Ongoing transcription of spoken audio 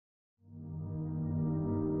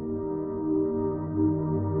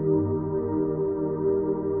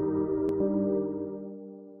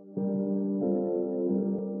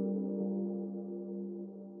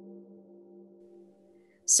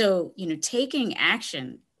So, you know, taking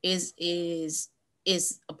action is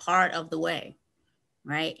a part of the way,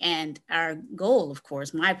 right? And our goal, of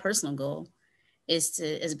course, my personal goal is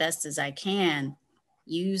to, as best as I can,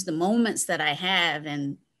 use the moments that I have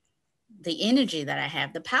and the energy that I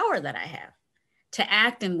have, the power that I have to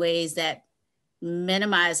act in ways that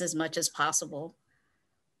minimize as much as possible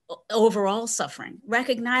overall suffering,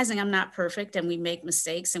 recognizing I'm not perfect and we make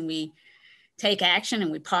mistakes and we take action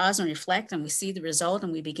and we pause and reflect and we see the result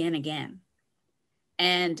and we begin again.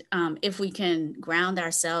 And if we can ground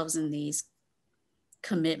ourselves in these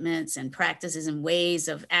commitments and practices and ways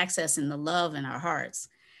of accessing the love in our hearts,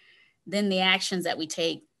 then the actions that we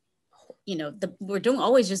take, you know, we're doing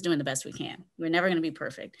always just doing the best we can. We're never going to be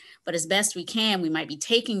perfect, but as best we can, we might be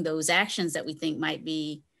taking those actions that we think might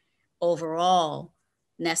be overall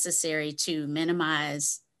necessary to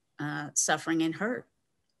minimize suffering and hurt.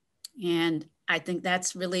 And I think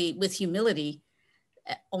that's really, with humility,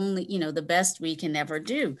 only, you know, the best we can ever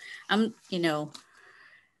do. You know,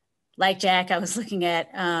 like Jack, I was looking at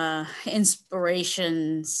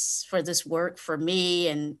inspirations for this work for me.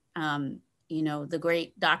 And, you know, the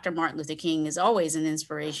great Dr. Martin Luther King is always an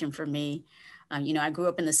inspiration for me. You know, I grew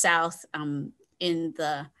up in the South, born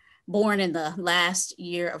in the last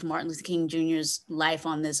year of Martin Luther King Jr.'s life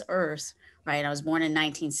on this earth, right? I was born in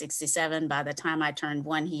 1967. By the time I turned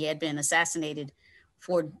one, he had been assassinated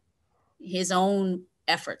for his own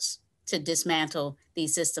efforts to dismantle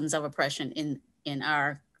these systems of oppression in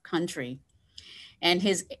our country. And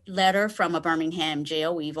his letter from a Birmingham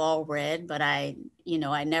jail, we've all read, but I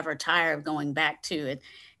never tire of going back to it,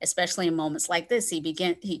 especially in moments like this. The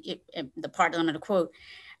part that I'm going to quote,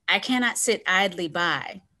 "I cannot sit idly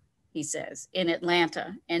by," he says, "in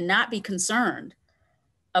Atlanta and not be concerned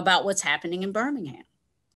about what's happening in Birmingham.